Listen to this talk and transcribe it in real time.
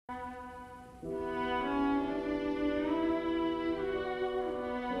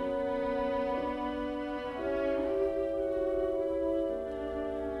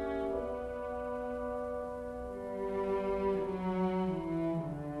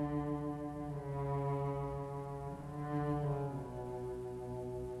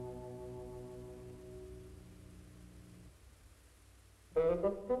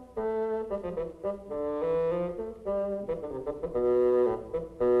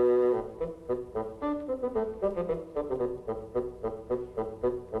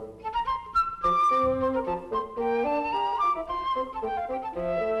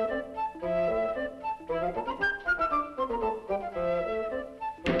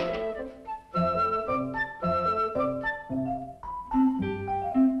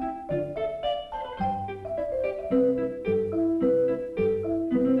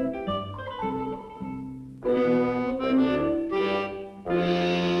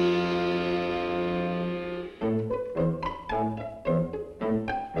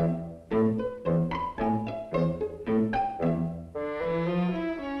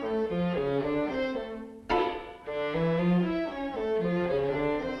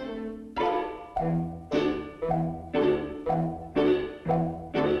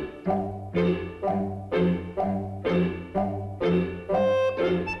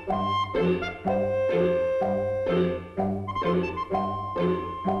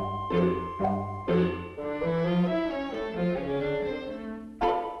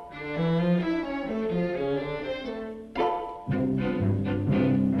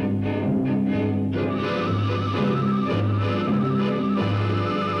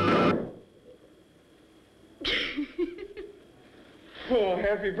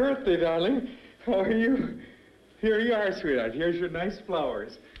Happy birthday, darling. How are you? Here you are, sweetheart. Here's your nice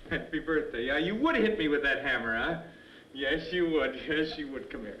flowers. Happy birthday. Yeah, you would hit me with that hammer, huh? Yes, you would. Yes, you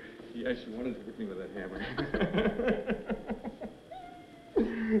would. Come here. Yes, you wanted to hit me with that hammer.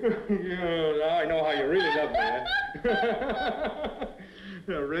 Yeah, now I know how you really love me, huh?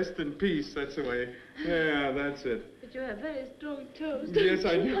 Yeah, rest in peace. That's the way. Yeah, that's it. But you have very strong toes. Yes,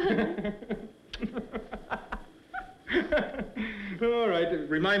 I do. All right,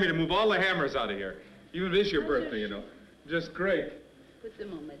 remind me to move all the hammers out of here. Even if it is your birthday, you know. Just great. Put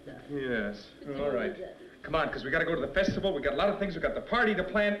them on my dad. Yes, all right. Come on, because we got to go to the festival. We got a lot of things. We got the party to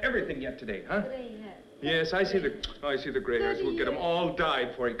plan, everything yet today, huh? Gray hair. Yes, I see the gray hairs. We'll get them all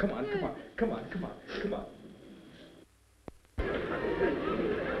dyed for you. Come on, come on, come on, come on, come on.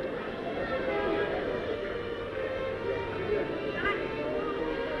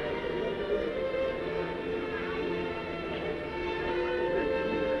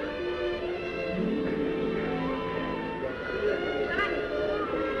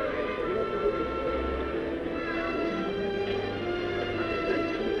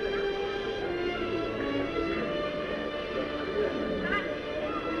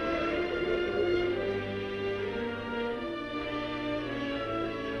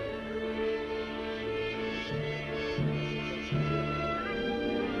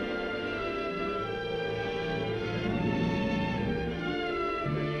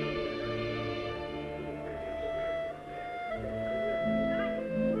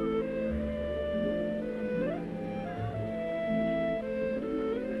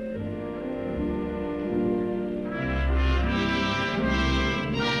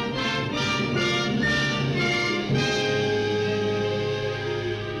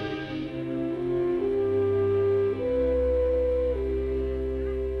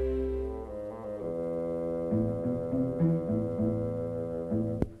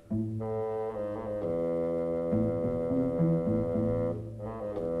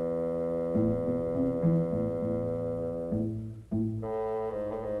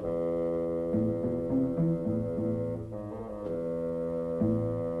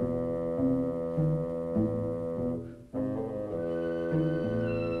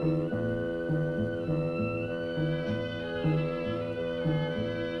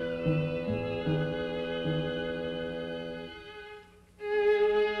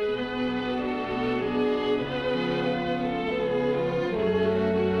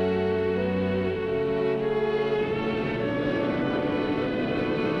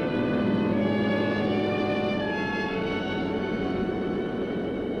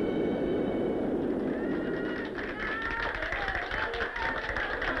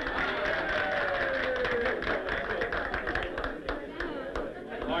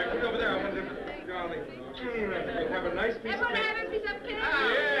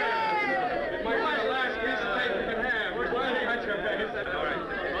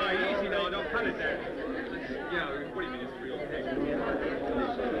 Yeah, what do you mean it's real?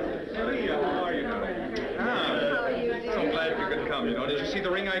 Chiarina. see the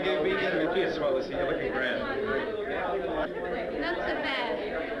ring I gave me? Please, well, listen, you're looking grand. Not so bad.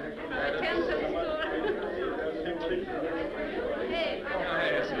 From a cancer store. Hey.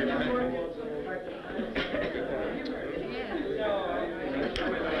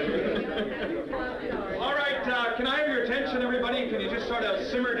 All right, can I have your attention, everybody? Can you just sort of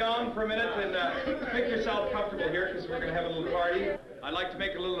simmer down for a minute and make yourself comfortable here, because we're going to have a little party. I'd like to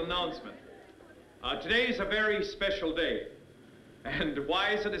make a little announcement. Today is a very special day. And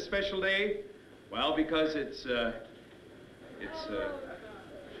why is it a special day? Well, because it's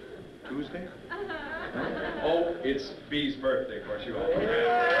Tuesday? Oh, it's Bee's birthday, of course, you all know that.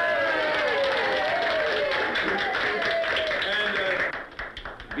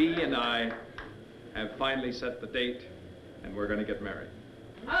 And Bee and I have finally set the date, and we're going to get married.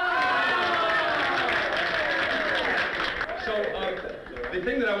 So, the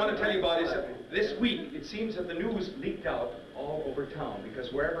thing that I want to tell you about is this week, it seems that the news leaked out all over town,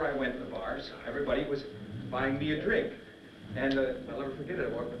 because wherever I went in the bars, everybody was buying me a drink. And I'll never forget it.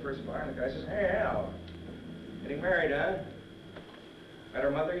 I walked in the first bar, and the guy says, "Hey, Al, getting married, huh? Met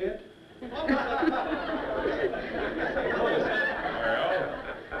her mother yet?" Well,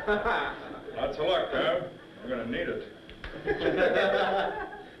 lots of luck, huh? We're going to need it.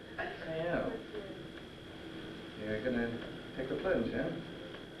 Yeah. You're going to take the plunge, huh?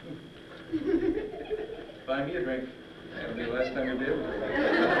 Buy me a drink. That'll be the last time you did.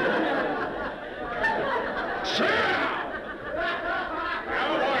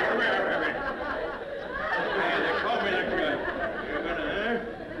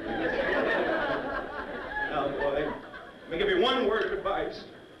 Now, boy, let me give you one word of advice.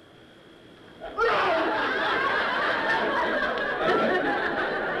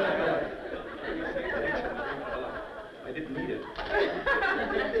 I didn't need it.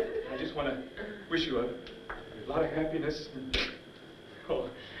 I just want to wish you a lot of happiness, and a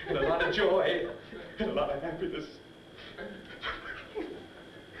lot of joy, and a lot of happiness.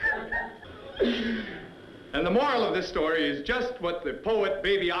 And the moral of this story is just what the poet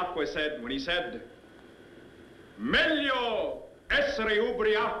Baby Aqua said when he said, "Meglio essere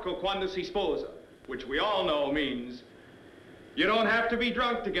ubriaco quando si sposa," which we all know means you don't have to be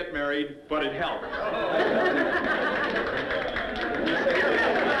drunk to get married, but it helps.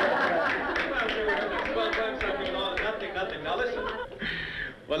 Nothing. Now listen.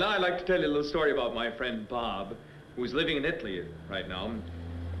 Well, now I'd like to tell you a little story about my friend Bob, who's living in Italy right now.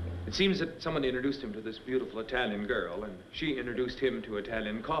 It seems that someone introduced him to this beautiful Italian girl, and she introduced him to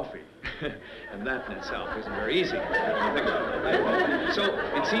Italian coffee. And that in itself isn't very easy. So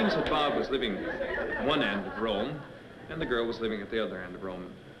it seems that Bob was living at one end of Rome, and the girl was living at the other end of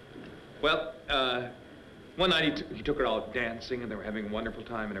Rome. Well, one night he took her out dancing, and they were having a wonderful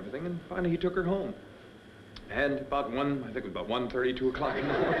time and everything, and finally he took her home. And about I think it was about 1:30, 2 o'clock in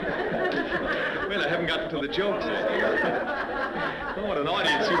the morning. Well, I haven't gotten to the jokes yet. Oh, what an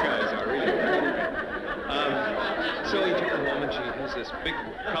audience you guys are, really. So he took her home, and she has this big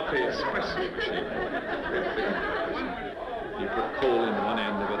cafe espresso machine. You put coal in one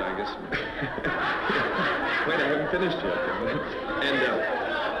end of it, I guess. Wait, I haven't finished yet. And,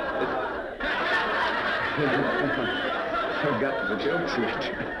 I haven't got to the jokes yet.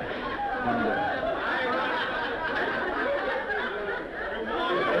 And,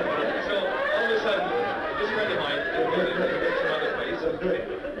 so, all of a sudden, this friend of mine is going to some other place. I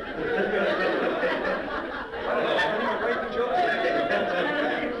don't know, I don't even write the jokes.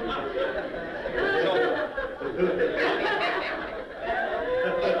 So,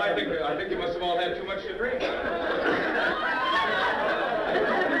 I think you must have all had too much to drink.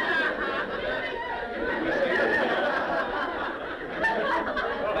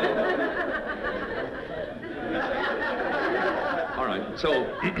 All right, so,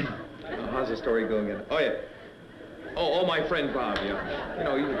 how's the story going again? Oh, yeah. Oh, my friend Bob, yeah. You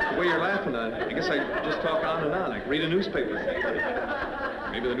know, the way you're laughing, I guess I just talk on and on. I can read a newspaper.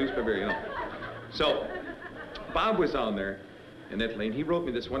 Maybe the newspaper, you know. So, Bob was down there in Italy, and he wrote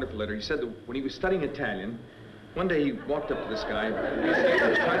me this wonderful letter. He said that when he was studying Italian, one day he walked up to this guy, and he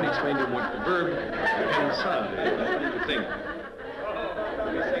was trying to explain to him what the verb pensare, to think.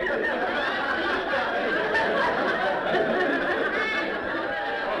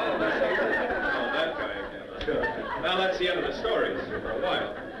 Now that's the end of the story for a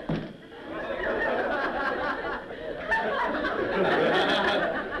while.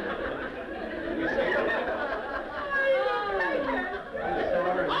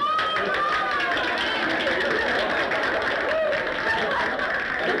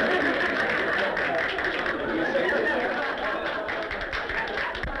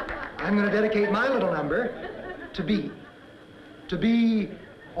 I'm going to dedicate my little number to Bee. To be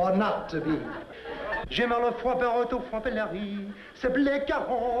or not to be. J'aime le foie beurre au foie bellari, c'est blé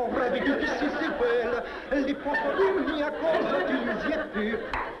caron, ravi de tisser ses belles, les poissons à cause qu'ils y étaient.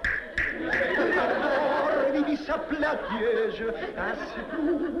 Vivi sa platiège, ainsi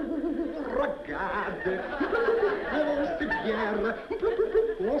regarde, on se bière,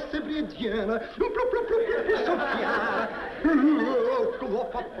 on se bien, Sophia, comment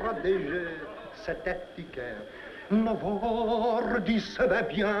pas protéger cette étiquette, n'avoir dit ça va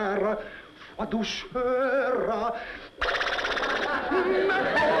bien, foi douceur,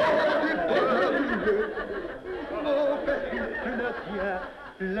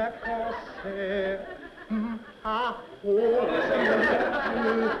 le concert. Ah, oh,